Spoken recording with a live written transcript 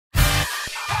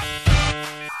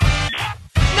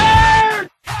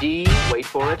D, wait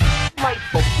for it,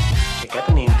 delightful. Check out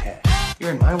the name tag. You're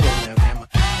in my world now, Grandma.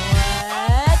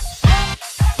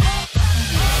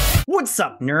 What's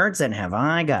up, nerds? And have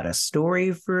I got a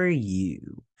story for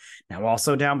you? Now,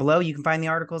 also down below, you can find the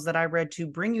articles that I read to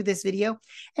bring you this video,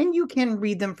 and you can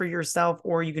read them for yourself,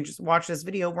 or you can just watch this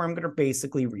video where I'm going to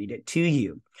basically read it to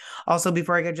you. Also,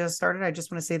 before I get just started, I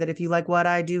just want to say that if you like what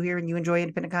I do here and you enjoy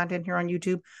independent content here on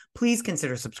YouTube, please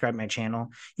consider subscribing to my channel.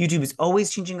 YouTube is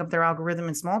always changing up their algorithm,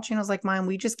 and small channels like mine,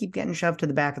 we just keep getting shoved to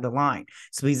the back of the line.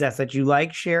 So please ask that you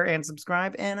like, share, and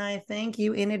subscribe, and I thank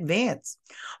you in advance.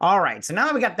 All right, so now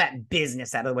that we got that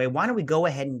business out of the way, why don't we go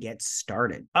ahead and get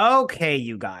started? Okay,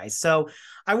 you guys. So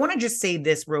I want to just say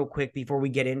this real quick before we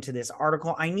get into this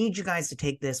article. I need you guys to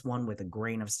take this one with a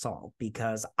grain of salt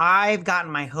because I've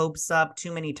gotten my hopes up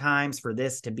too many times for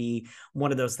this to be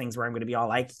one of those things where I'm going to be all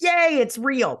like, yay, it's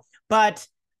real. But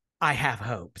I have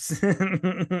hopes.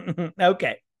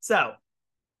 Okay, so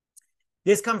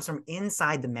this comes from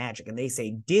Inside the Magic, and they say,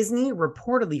 Disney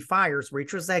reportedly fires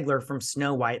Rachel Zegler from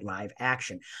Snow White live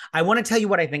action. I want to tell you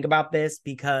what I think about this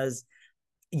because,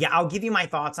 yeah, I'll give you my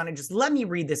thoughts on it. Just let me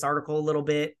read this article a little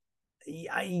bit.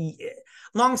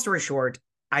 Long story short,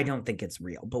 I don't think it's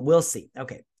real, but we'll see.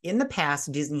 Okay. In the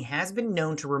past, Disney has been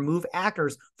known to remove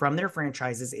actors from their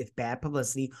franchises if bad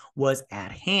publicity was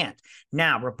at hand.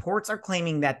 Now, reports are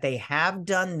claiming that they have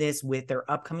done this with their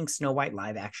upcoming Snow White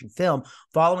live-action film,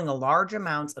 following a large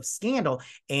amounts of scandal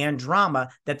and drama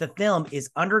that the film is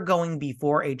undergoing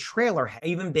before a trailer had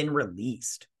even been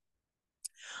released.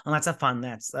 And that's a fun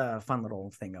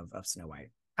little thing of Snow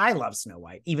White. I love Snow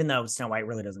White, even though Snow White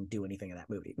really doesn't do anything in that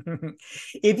movie.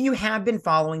 If you have been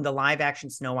following the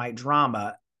live-action Snow White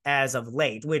drama as of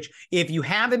late, which if you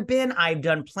haven't been, I've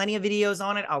done plenty of videos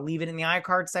on it. I'll leave it in the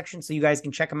iCard section so you guys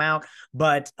can check them out.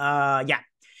 But yeah,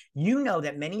 you know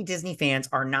that many Disney fans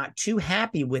are not too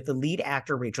happy with the lead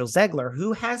actor Rachel Zegler,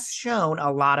 who has shown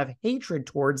a lot of hatred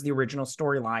towards the original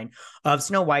storyline of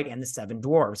Snow White and the Seven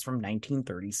Dwarfs from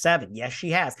 1937. Yes,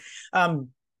 she has.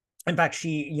 In fact,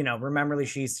 she, remember,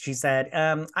 she said,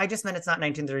 I just meant it's not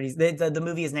 1930s. The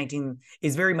movie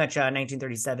is very much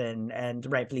 1937, and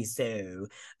rightfully so.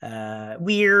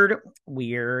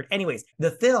 Weird. Anyways,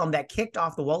 the film that kicked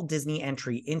off the Walt Disney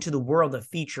entry into the world of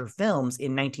feature films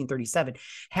in 1937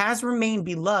 has remained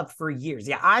beloved for years.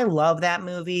 Yeah, I love that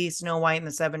movie, Snow White and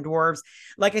the Seven Dwarfs.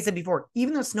 Like I said before,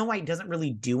 even though Snow White doesn't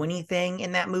really do anything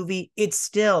in that movie, it's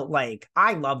still like,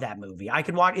 I love that movie. I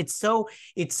could watch, it's so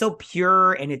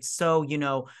pure, and it's so,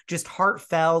 just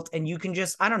heartfelt, and you can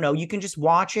just, I don't know, you can just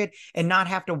watch it and not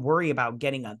have to worry about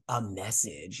getting a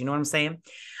message. You know what I'm saying?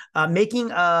 Making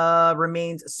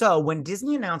remains. So when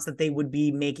Disney announced that they would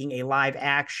be making a live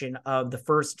action of the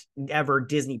first ever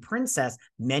Disney princess,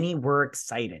 many were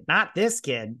excited. Not this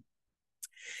kid.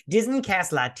 Disney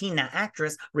cast Latina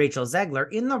actress Rachel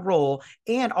Zegler in the role,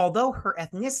 and although her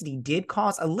ethnicity did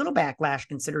cause a little backlash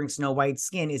considering Snow White's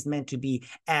skin is meant to be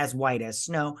as white as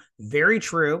snow, very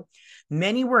true,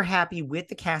 many were happy with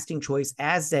the casting choice,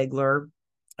 as Zegler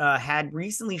had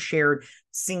recently shared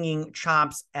singing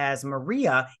chops as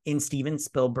Maria in Steven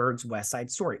Spielberg's West Side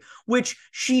Story, which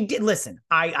she did. Listen,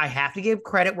 I have to give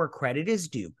credit where credit is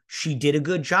due. She did a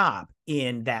good job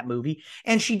in that movie,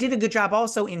 and she did a good job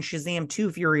also in Shazam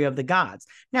 2: Fury of the Gods.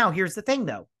 Now, here's the thing,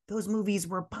 though. Those movies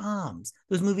were bombs.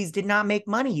 Those movies did not make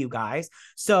money, you guys.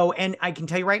 So, and I can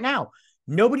tell you right now,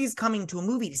 nobody's coming to a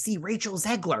movie to see Rachel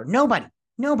Zegler.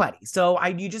 Nobody. So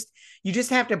you just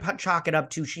have to chalk it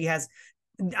up to she has,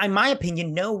 in my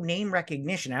opinion, no name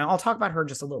recognition. And I'll talk about her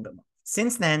just a little bit more.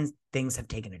 Since then, things have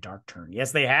taken a dark turn.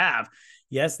 Yes, they have.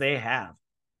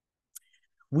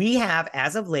 We have,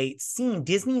 as of late, seen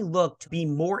Disney look to be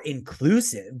more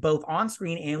inclusive, both on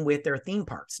screen and with their theme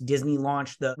parks. Disney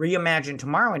launched the Reimagine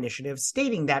Tomorrow initiative,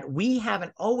 stating that we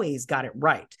haven't always got it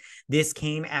right. This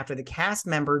came after the cast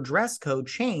member dress code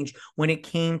changed when it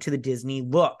came to the Disney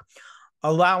look,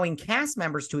 allowing cast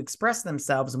members to express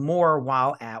themselves more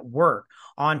while at work.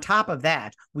 On top of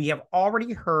that, we have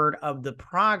already heard of the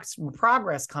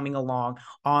progress coming along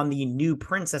on the new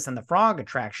Princess and the Frog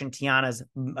attraction, Tiana's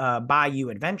Bayou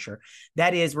Adventure,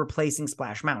 that is replacing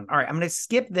Splash Mountain. All right, I'm going to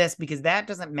skip this because that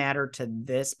doesn't matter to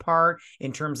this part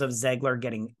in terms of Zegler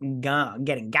getting got. You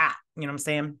know what I'm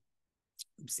saying?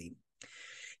 Let's see.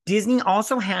 Disney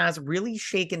also has really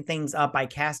shaken things up by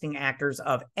casting actors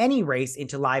of any race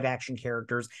into live action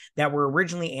characters that were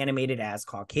originally animated as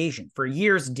Caucasian. For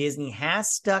years, Disney has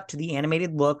stuck to the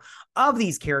animated look of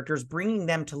these characters, bringing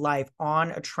them to life on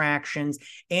attractions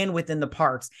and within the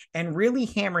parks, and really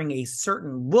hammering a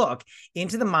certain look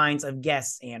into the minds of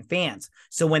guests and fans.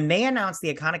 So when they announced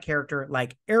the iconic character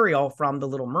like Ariel from The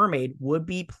Little Mermaid would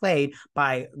be played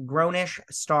by grownish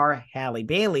star Halle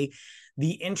Bailey,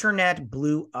 the internet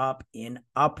blew up in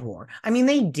uproar. I mean,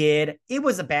 they did. It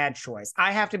was a bad choice.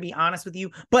 I have to be honest with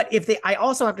you. But I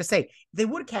also have to say, if they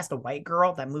would have cast a white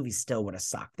girl, that movie still would have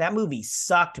sucked. That movie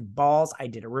sucked balls. I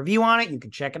did a review on it. You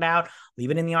can check it out.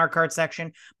 Leave it in the art card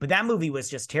section. But that movie was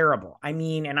just terrible. I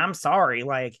mean, and I'm sorry,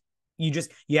 like, you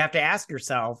have to ask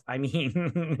yourself, I mean,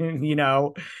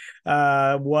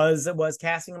 was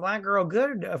casting a black girl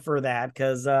good for that?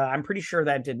 Because I'm pretty sure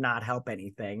that did not help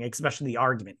anything, especially the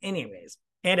argument. Anyways,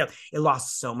 and it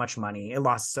lost so much money.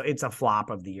 It's a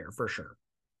flop of the year for sure.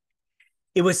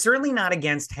 It was certainly not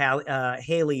against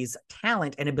Haley's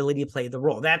talent and ability to play the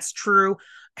role. That's true.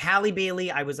 Halle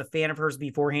Bailey, I was a fan of hers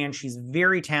beforehand. She's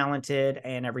very talented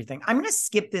and everything. I'm going to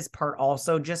skip this part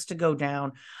also just to go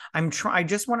down. I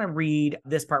just want to read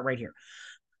this part right here.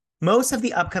 Most of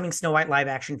the upcoming Snow White live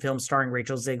action film starring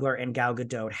Rachel Zegler and Gal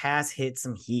Gadot has hit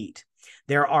some heat.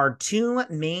 There are two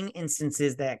main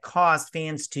instances that caused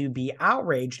fans to be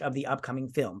outraged of the upcoming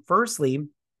film. Firstly,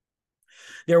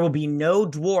 there will be no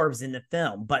dwarves in the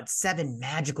film, but 7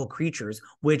 magical creatures,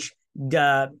 which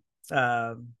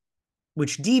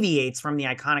deviates from the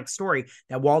iconic story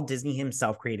that Walt Disney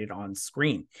himself created on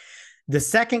screen. The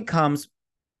second comes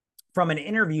from an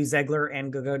interview Zegler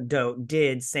and Gadot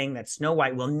did, saying that Snow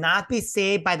White will not be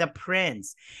saved by the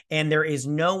prince, and there is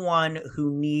no one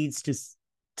who needs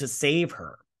to save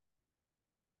her.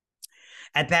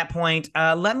 At that point,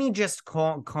 let me just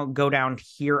go down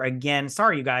here again.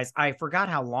 Sorry, you guys. I forgot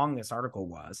how long this article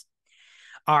was.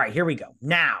 All right, here we go.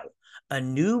 Now, a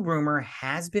new rumor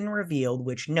has been revealed,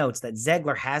 which notes that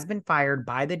Zegler has been fired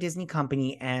by the Disney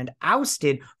company and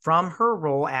ousted from her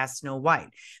role as Snow White.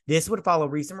 This would follow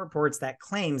recent reports that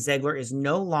claim Zegler is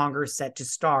no longer set to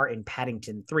star in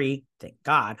Paddington 3, thank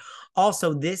God.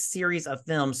 Also, this series of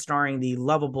films starring the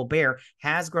lovable bear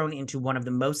has grown into one of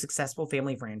the most successful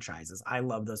family franchises. I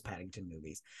love those Paddington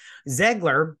movies.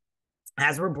 Zegler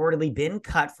has reportedly been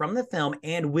cut from the film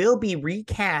and will be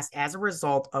recast as a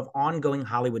result of ongoing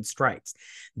Hollywood strikes.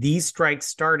 These strikes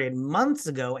started months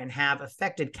ago and have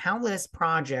affected countless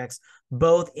projects,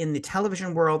 both in the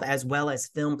television world as well as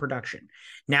film production.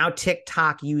 Now,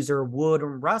 TikTok user Wood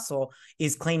Russell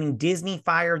is claiming Disney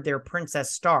fired their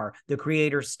princess star. The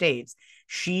creator states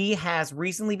she has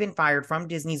recently been fired from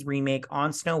Disney's remake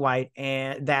on Snow White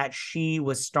and that she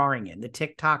was starring in. The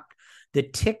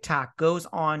TikTok goes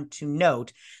on to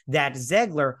note that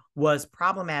Zegler was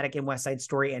problematic in West Side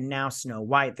Story and now Snow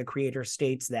White. The creator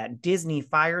states that Disney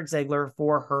fired Zegler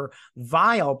for her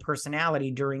vile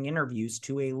personality during interviews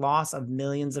to a loss of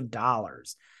millions of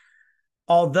dollars.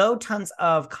 Although tons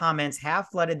of comments have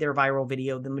flooded their viral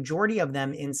video, the majority of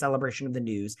them in celebration of the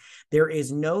news, there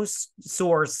is no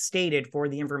source stated for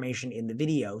the information in the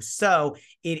video. So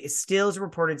it still is a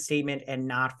reported statement and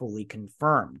not fully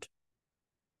confirmed.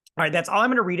 All right, that's all I'm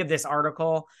going to read of this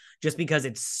article just because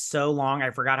it's so long.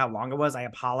 I forgot how long it was. I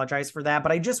apologize for that.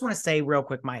 But I just want to say real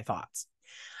quick my thoughts.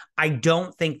 I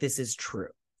don't think this is true.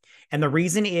 And the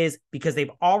reason is because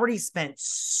they've already spent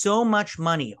so much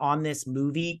money on this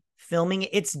movie filming.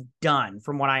 It's done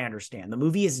from what I understand. The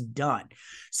movie is done.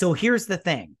 So here's the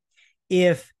thing.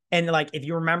 If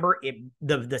you remember,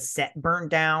 the set burned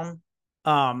down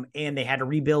and they had to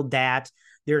rebuild that.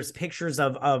 There's pictures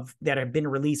of that have been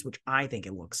released, which I think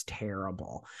it looks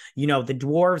terrible. The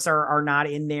dwarves are not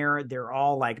in there. They're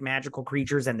all like magical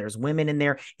creatures and there's women in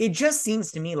there. It just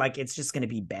seems to me like it's just going to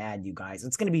be bad, you guys.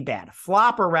 It's going to be bad.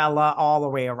 Flopperella all the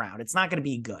way around. It's not going to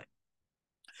be good.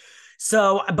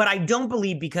 So, but I don't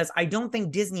believe because I don't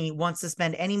think Disney wants to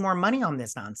spend any more money on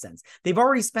this nonsense. They've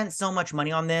already spent so much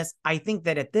money on this. I think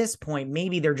that at this point,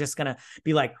 maybe they're just going to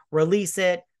be like, release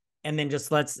it. And then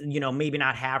just let's, maybe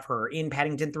not have her in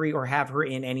Paddington 3 or have her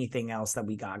in anything else that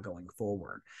we got going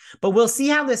forward. But we'll see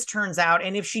how this turns out.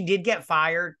 And if she did get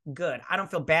fired, good. I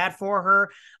don't feel bad for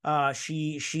her.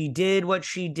 She did what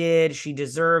she did. She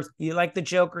deserves, like the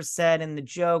Joker said in the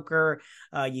Joker,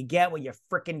 you get what you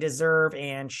freaking deserve.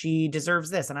 And she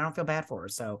deserves this. And I don't feel bad for her.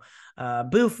 So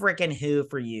boo freaking who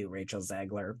for you, Rachel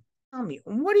Zegler. Tell me,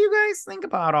 what do you guys think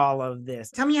about all of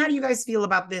this? Tell me, how do you guys feel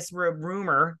about this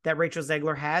rumor that Rachel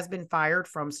Zegler has been fired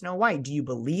from Snow White? Do you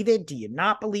believe it? Do you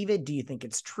not believe it? Do you think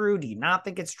it's true? Do you not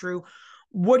think it's true?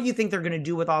 What do you think they're going to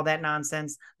do with all that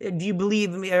nonsense? Do you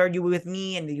believe me? Are you with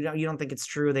me? And you don't think it's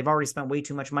true? They've already spent way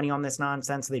too much money on this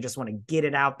nonsense. So they just want to get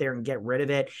it out there and get rid of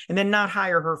it and then not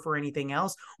hire her for anything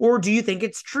else. Or do you think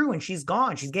it's true and she's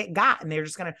gone? She's got, and they're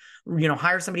just going to,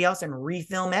 hire somebody else and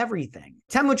refilm everything.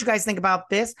 Tell me what you guys think about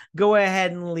this. Go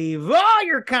ahead and leave all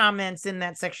your comments in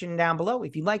that section down below.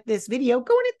 If you like this video,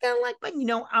 go and hit that like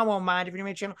button. I won't mind. If you're new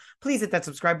to my channel, please hit that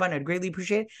subscribe button. I'd greatly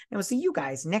appreciate it. And we'll see you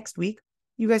guys next week.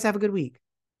 You guys have a good week.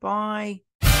 Bye.